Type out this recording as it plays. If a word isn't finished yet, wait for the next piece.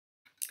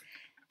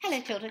Hello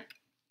children.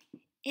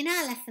 In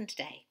our lesson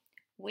today,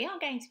 we are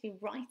going to be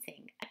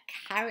writing a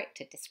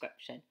character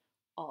description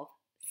of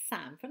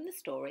Sam from the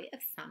story of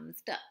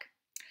Sam's Duck.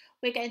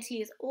 We're going to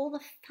use all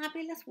the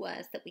fabulous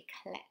words that we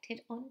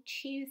collected on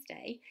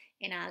Tuesday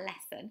in our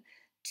lesson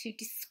to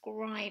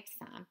describe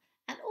Sam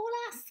and all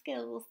our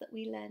skills that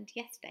we learned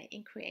yesterday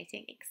in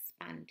creating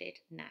expanded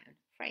noun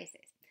phrases.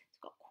 It's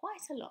got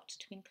quite a lot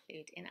to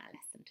include in our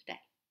lesson today.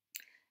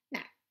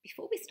 Now,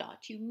 before we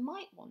start, you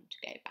might want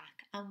to go back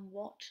and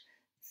watch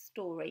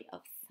story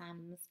of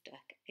Sam's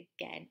Duck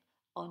again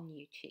on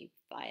YouTube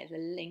via the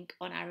link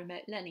on our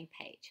remote learning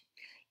page.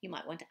 You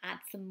might want to add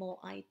some more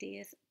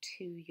ideas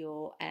to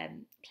your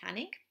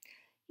planning.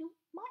 You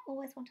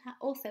might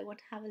also want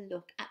to have a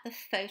look at the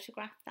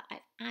photograph that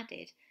I've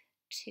added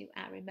to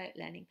our remote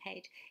learning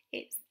page.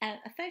 It's a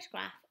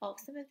photograph of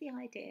some of the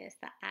ideas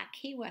that our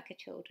key worker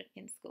children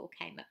in school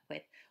came up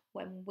with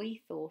when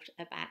we thought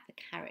about the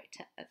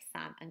character of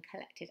Sam and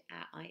collected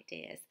our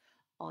ideas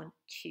on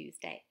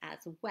Tuesday as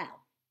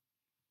well.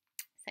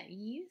 So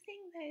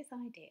using those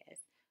ideas,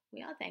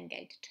 we are then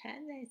going to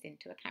turn those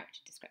into a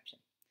character description.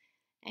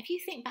 Now, if you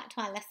think back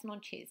to our lesson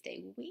on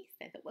Tuesday, we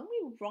said that when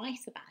we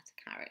write about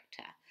a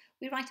character,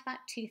 we write about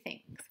two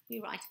things.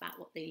 We write about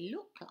what they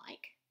look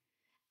like,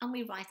 and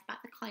we write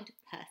about the kind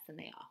of person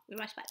they are. We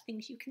write about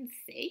things you can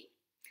see,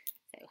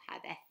 so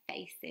how their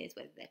face is,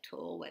 whether they're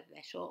tall, whether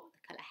they're short,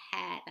 the colour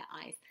hair, their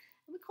eyes,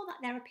 and we call that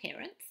their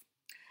appearance.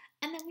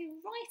 And then we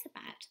write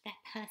about their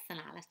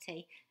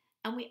personality,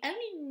 and we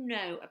only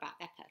know about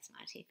their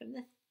personality from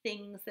the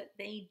things that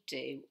they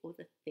do or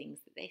the things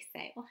that they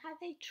say or how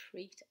they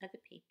treat other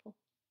people.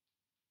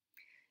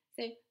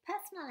 So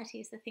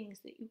personality is the things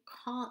that you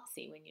can't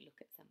see when you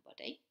look at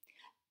somebody.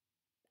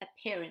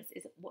 Appearance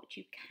is what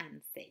you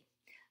can see.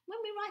 When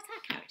we write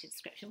our character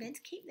description, we're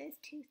going to keep those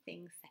two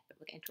things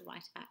separate. We're going to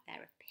write about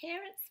their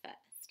appearance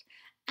first,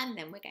 and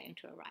then we're going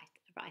to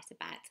write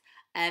about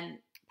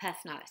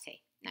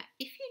personality. Now,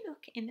 if you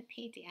look in the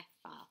PDF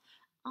file,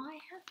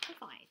 I have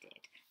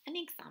provided an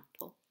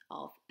example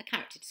of a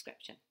character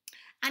description,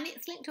 and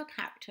it's linked to a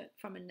character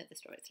from another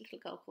story. It's a little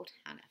girl called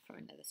Hannah from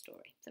another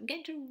story. So I'm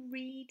going to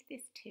read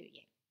this to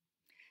you,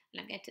 and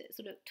I'm going to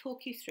sort of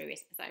talk you through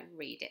it as I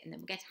read it, and then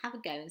we're going to have a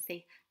go and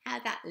see how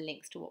that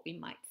links to what we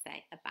might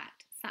say about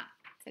Sam.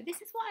 So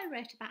this is what I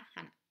wrote about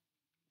Hannah.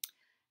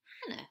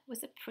 Hannah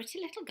was a pretty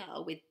little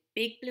girl with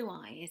big blue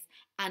eyes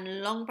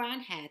and long brown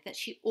hair that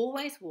she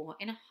always wore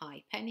in a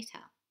high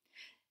ponytail.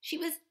 She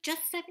was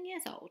just 7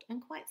 years old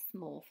and quite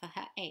small for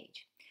her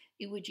age.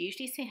 You would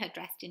usually see her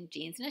dressed in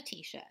jeans and a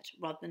t-shirt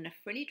rather than a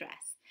frilly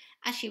dress,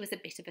 as she was a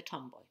bit of a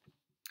tomboy.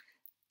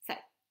 So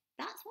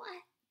that's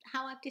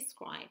how I've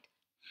described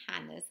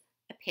Hannah's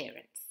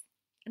appearance.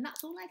 And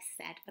that's all I've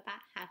said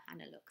about how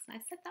Hannah looks. And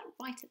I've said that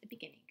right at the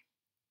beginning.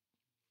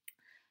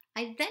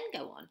 I then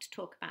go on to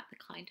talk about the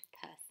kind of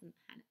person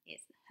Hannah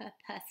is, her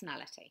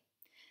personality.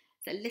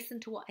 So listen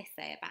to what I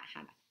say about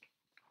Hannah.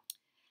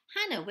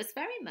 Hannah was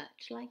very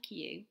much like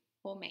you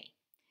or me.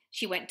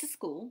 She went to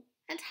school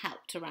and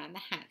helped around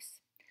the house.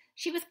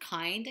 She was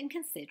kind and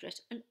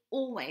considerate and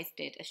always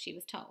did as she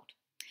was told.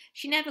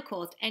 She never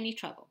caused any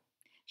trouble.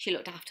 She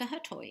looked after her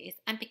toys,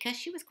 and because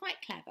she was quite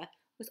clever,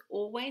 was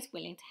always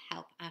willing to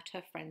help out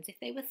her friends if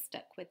they were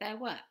stuck with their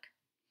work.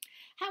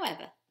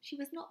 However, she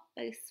was not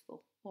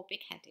boastful or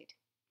big-headed.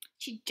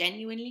 She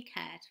genuinely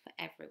cared for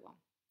everyone.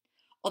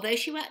 Although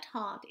she worked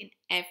hard in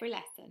every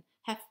lesson,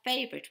 her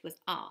favourite was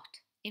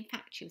art. In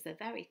fact, she was a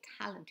very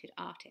talented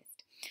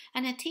artist,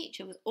 and her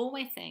teacher was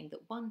always saying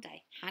that one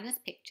day Hannah's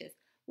pictures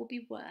would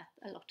be worth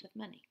a lot of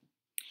money.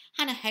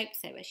 Hannah hoped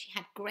so, as she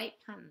had great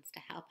plans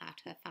to help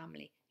out her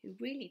family, who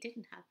really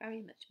didn't have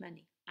very much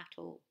money at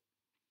all.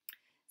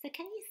 So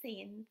can you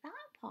see in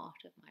that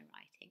part of my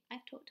writing,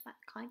 I've talked about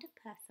the kind of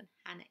person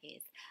Hannah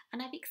is,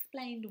 and I've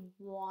explained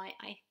why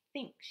I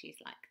think she's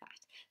like that.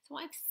 So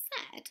I've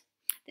said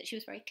that she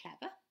was very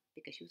clever,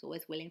 because she was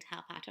always willing to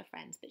help out her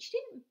friends, but she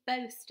didn't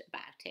boast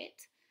about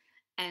it,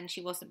 and she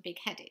wasn't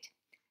big-headed.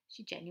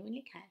 She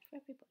genuinely cared for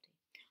everybody.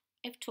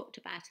 I've talked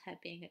about her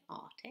being an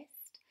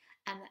artist,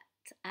 and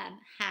that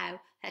how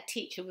her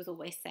teacher was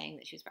always saying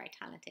that she was very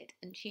talented,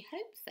 and she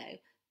hoped so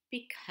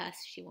because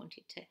she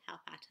wanted to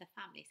help out her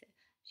family. So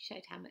she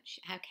showed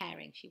how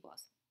caring she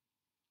was.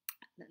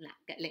 And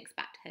that links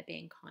back to her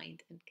being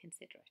kind and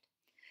considerate.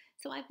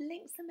 So I've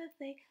linked some of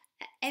the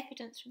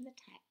evidence from the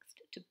text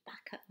to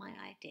back up my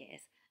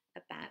ideas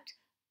about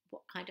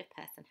what kind of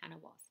person Hannah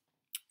was.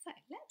 So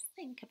let's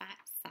think about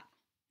Sam.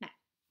 Now,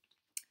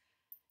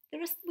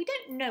 we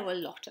don't know a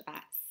lot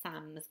about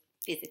Sam's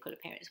physical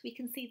appearance. We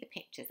can see the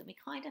pictures and we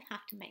kind of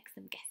have to make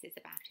some guesses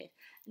about it.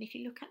 And if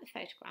you look at the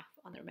photograph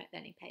on the remote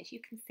learning page,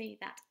 you can see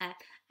that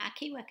our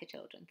key worker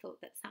children thought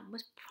that Sam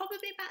was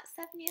probably about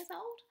 7 years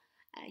old.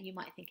 You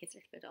might think he's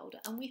a little bit older.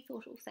 And we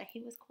thought also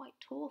he was quite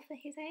tall for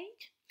his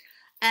age.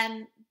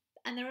 And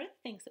there are other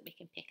things that we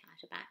can pick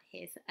out about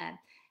his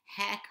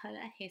hair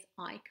colour, his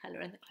eye colour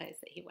and the clothes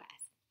that he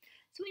wears.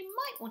 So we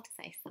might want to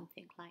say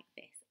something like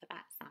this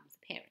about Sam's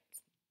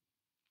appearance.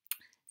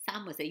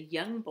 Sam was a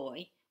young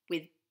boy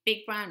with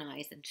big brown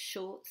eyes and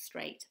short,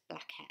 straight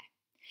black hair.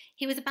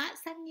 He was about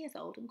 7 years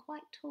old and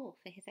quite tall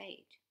for his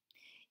age.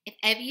 If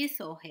ever you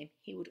saw him,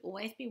 he would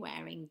always be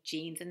wearing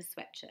jeans and a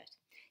sweatshirt.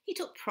 He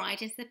took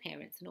pride in his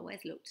appearance and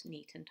always looked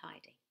neat and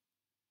tidy.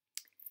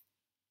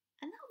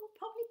 And that will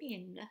probably be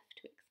enough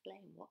to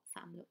explain what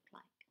Sam looked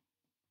like.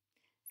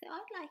 So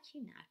I'd like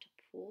you now to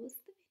pause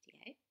the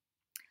video.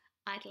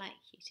 I'd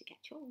like you to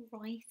get your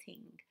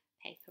writing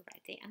paper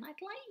ready, and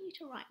I'd like you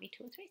to write me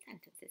 2 or 3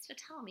 sentences to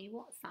tell me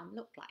what Sam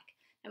looked like.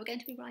 Now we're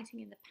going to be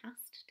writing in the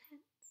past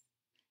tense.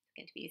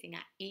 We're going to be using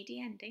our ed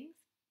endings.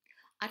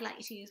 I'd like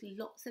you to use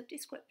lots of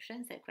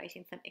description, so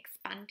creating some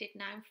expanded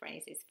noun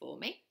phrases for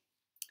me.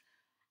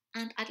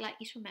 And I'd like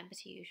you to remember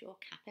to use your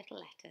capital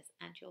letters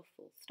and your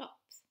full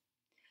stops.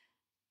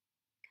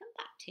 Come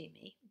back to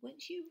me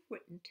once you've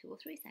written 2 or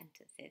 3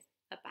 sentences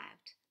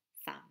about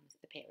Sam's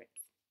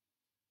appearance.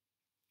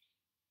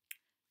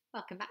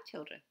 Welcome back,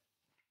 children.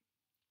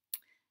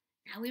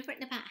 Now we've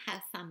written about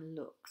how Sam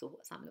looks, or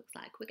what Sam looks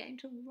like. We're going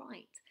to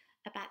write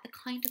about the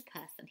kind of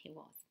person he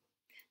was.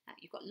 Now,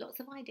 you've got lots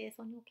of ideas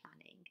on your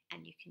planning,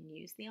 and you can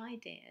use the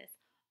ideas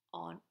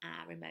on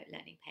our remote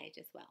learning page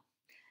as well.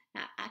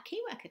 Now, our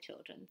key worker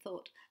children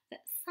thought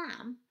that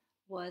Sam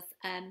was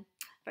a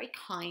very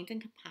kind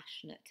and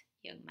compassionate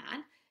young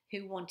man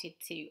who wanted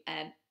to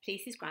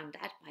please his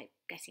granddad by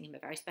getting him a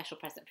very special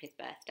present for his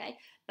birthday,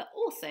 but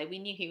also we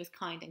knew he was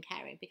kind and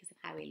caring because of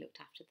how he looked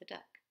after the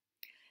duck.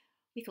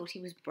 We thought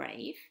he was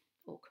brave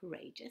or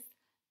courageous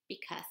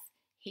because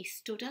he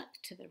stood up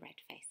to the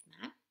red-faced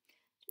man.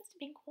 It must have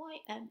been quite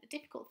a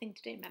difficult thing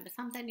to do. Remember,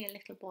 Sam's only a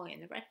little boy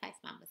and the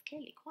red-faced man was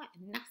clearly quite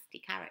a nasty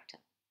character.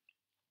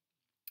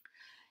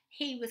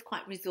 He was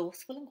quite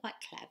resourceful and quite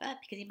clever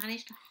because he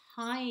managed to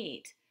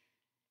hide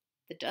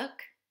the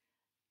duck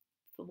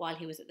for while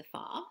he was at the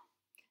farm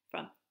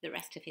from the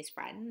rest of his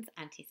friends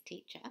and his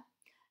teacher.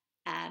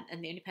 And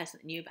the only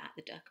person that knew about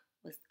the duck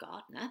was the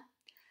gardener.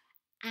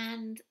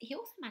 And he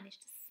also managed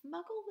to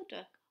smuggle the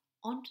duck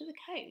onto the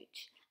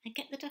coach and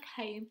get the duck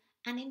home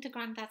and into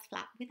Grandad's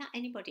flat without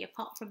anybody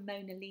apart from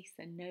Mona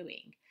Lisa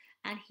knowing.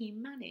 And he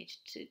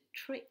managed to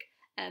trick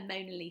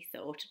Mona Lisa,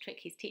 or to trick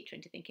his teacher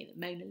into thinking that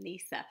Mona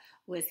Lisa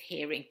was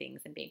hearing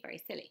things and being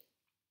very silly.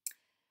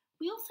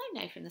 We also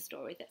know from the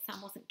story that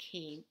Sam wasn't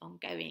keen on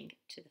going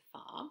to the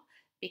farm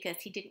because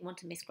he didn't want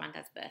to miss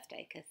Grandad's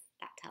birthday, because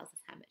that tells us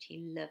how much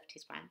he loved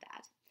his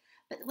granddad.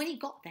 But when he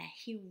got there,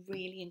 he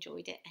really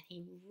enjoyed it and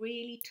he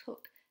really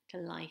took to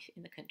life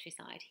in the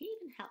countryside. He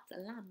even helped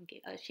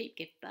a sheep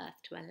give birth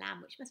to a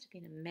lamb, which must have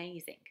been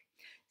amazing,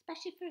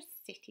 especially for a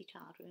city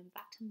child. Remember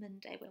back to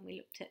Monday when we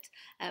looked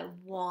at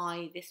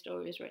why this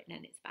story was written,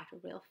 and it's about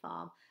a real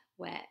farm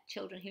where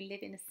children who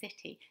live in a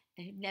city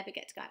and who never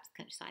get to go out to the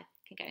countryside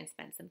can go and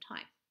spend some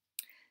time.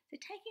 So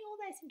taking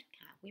all those into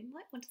account, we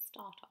might want to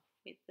start off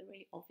with the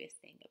really obvious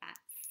thing about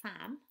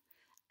Sam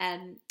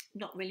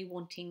not really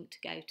wanting to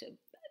go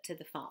to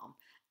the farm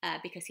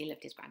because he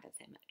loved his granddad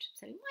so much.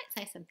 So we might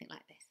say something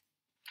like this.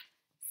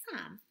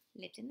 Sam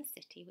lived in the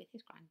city with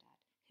his granddad,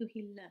 who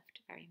he loved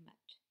very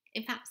much.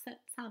 In fact,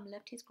 Sam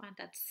loved his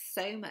granddad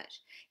so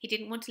much he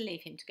didn't want to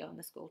leave him to go on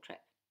the school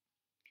trip.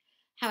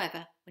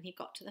 However, when he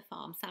got to the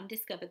farm, Sam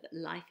discovered that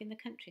life in the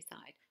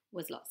countryside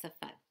was lots of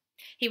fun.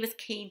 He was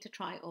keen to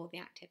try all the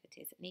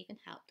activities and even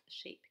helped a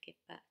sheep give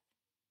birth.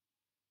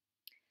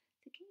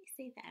 So can you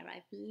see there,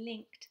 I've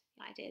linked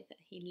the idea that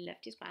he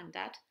loved his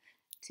granddad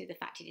to the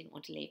fact he didn't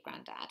want to leave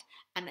Grandad,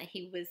 and that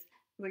he was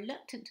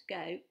reluctant to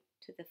go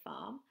to the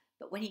farm,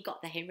 but when he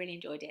got there he really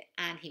enjoyed it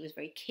and he was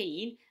very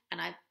keen,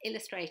 and I've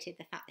illustrated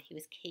the fact that he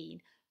was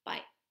keen by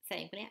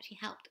saying, well, he actually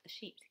helped a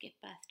sheep to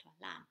give birth to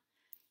a lamb.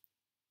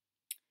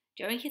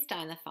 During his stay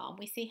on the farm,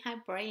 we see how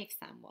brave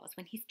Sam was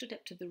when he stood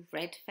up to the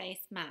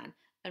red-faced man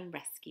and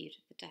rescued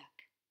the duck.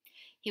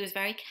 He was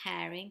very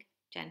caring,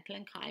 gentle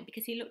and kind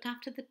because he looked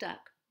after the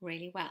duck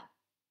really well.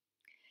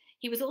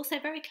 He was also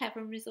very clever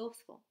and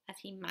resourceful as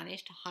he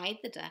managed to hide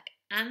the duck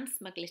and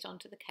smuggle it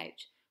onto the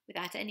coach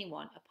without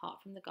anyone apart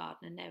from the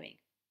gardener knowing.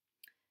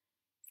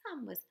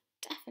 Sam was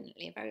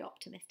definitely a very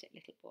optimistic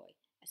little boy,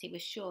 as he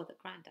was sure that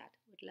Grandad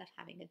would love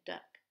having a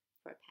duck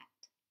for a pet.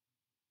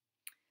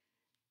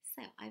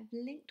 So I've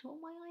linked all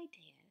my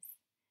ideas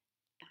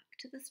back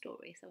to the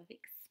story, so I've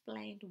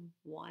explained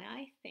why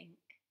I think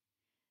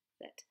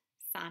that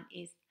Sam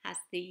has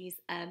these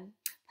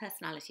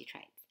personality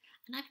traits,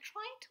 and I've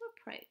tried to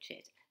approach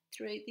it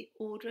through the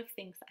order of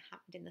things that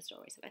happened in the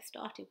story. So I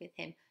started with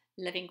him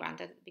loving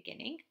Grandad at the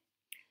beginning,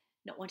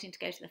 not wanting to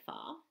go to the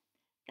farm.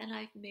 Then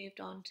I've moved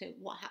on to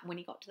what happened when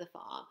he got to the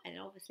farm, and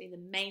obviously the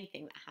main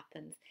thing that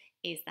happens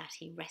is that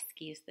he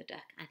rescues the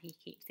duck and he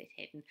keeps it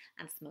hidden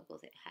and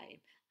smuggles it home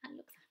and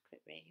looks after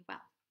it really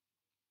well.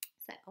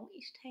 So I want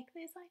you to take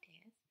those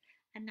ideas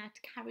and now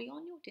to carry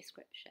on your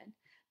description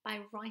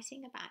by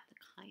writing about the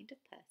kind of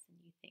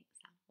person you think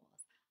Sam was.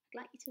 I'd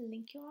like you to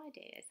link your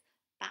ideas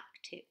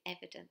back to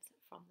evidence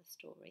from the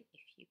story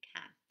if you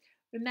can.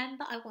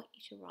 Remember, I want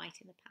you to write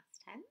in the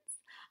past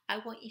tense. I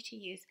want you to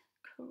use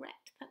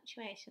correct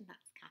punctuation,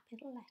 that's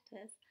capital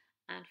letters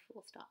and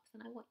full stops,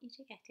 and I want you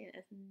to get in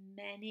as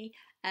many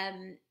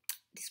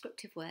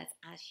descriptive words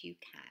as you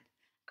can.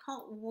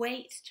 Can't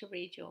wait to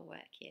read your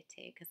work Year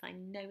 2 because I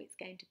know it's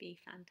going to be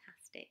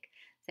fantastic.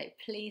 So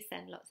please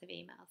send lots of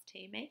emails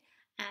to me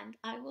and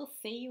I will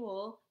see you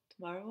all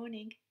tomorrow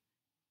morning.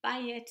 Bye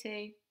Year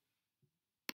 2.